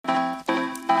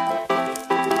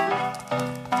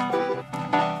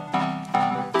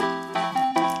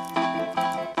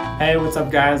Hey, what's up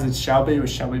guys? It's Shelby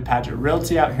with Shelby Paget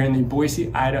Realty out here in the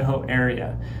Boise, Idaho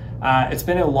area. It's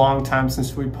been a long time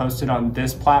since we posted on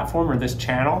this platform or this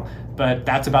channel, but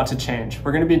that's about to change.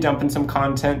 We're gonna be dumping some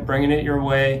content, bringing it your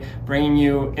way, bringing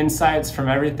you insights from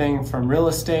everything from real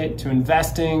estate to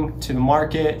investing to the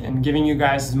market, and giving you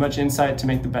guys as much insight to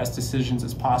make the best decisions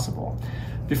as possible.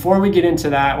 Before we get into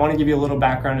that, I wanna give you a little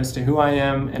background as to who I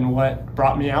am and what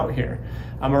brought me out here.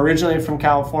 I'm originally from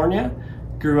California.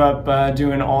 Grew up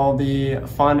doing all the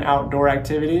fun outdoor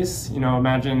activities. You know,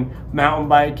 imagine mountain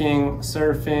biking,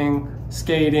 surfing,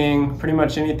 skating, pretty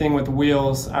much anything with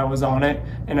wheels, I was on it,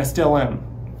 and I still am.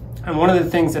 And one of the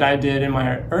things that I did in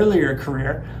my earlier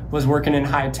career was working in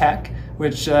high tech,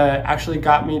 which actually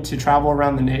got me to travel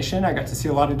around the nation. I got to see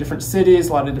a lot of different cities,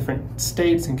 a lot of different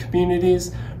states and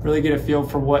communities, really get a feel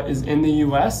for what is in the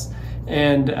US.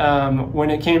 And when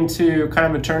it came to kind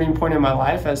of a turning point in my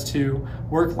life as to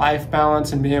work-life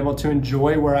balance and being able to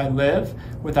enjoy where I live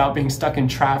without being stuck in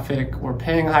traffic or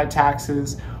paying high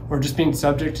taxes or just being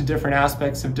subject to different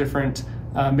aspects of different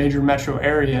major metro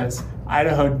areas,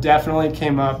 Idaho definitely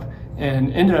came up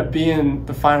and ended up being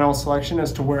the final selection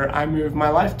as to where I moved my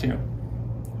life to.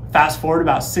 Fast forward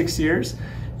about 6 years,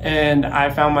 and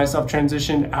I found myself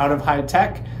transitioned out of high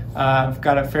tech. I've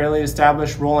got a fairly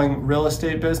established rolling real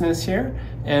estate business here,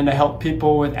 and I help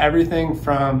people with everything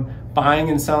from buying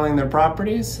and selling their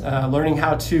properties, learning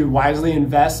how to wisely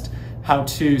invest, how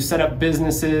to set up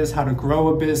businesses, how to grow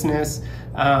a business,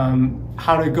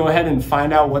 how to go ahead and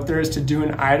find out what there is to do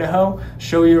in Idaho,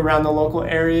 show you around the local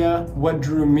area, what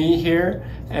drew me here,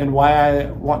 and why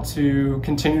I want to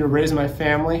continue to raise my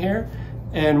family here,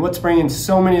 and what's bringing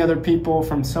so many other people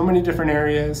from so many different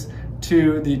areas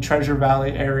to the Treasure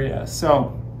Valley area.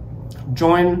 So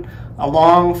join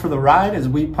along for the ride as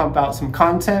we pump out some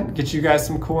content, get you guys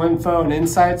some cool info and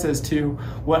insights as to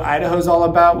what Idaho's all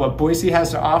about, what Boise has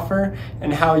to offer,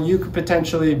 and how you could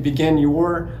potentially begin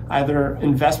your either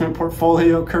investment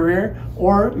portfolio career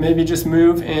or maybe just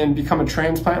move and become a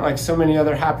transplant like so many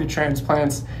other happy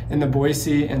transplants in the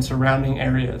Boise and surrounding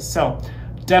areas. So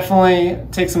definitely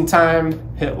take some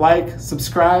time, hit like,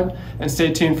 subscribe, and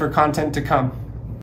stay tuned for content to come.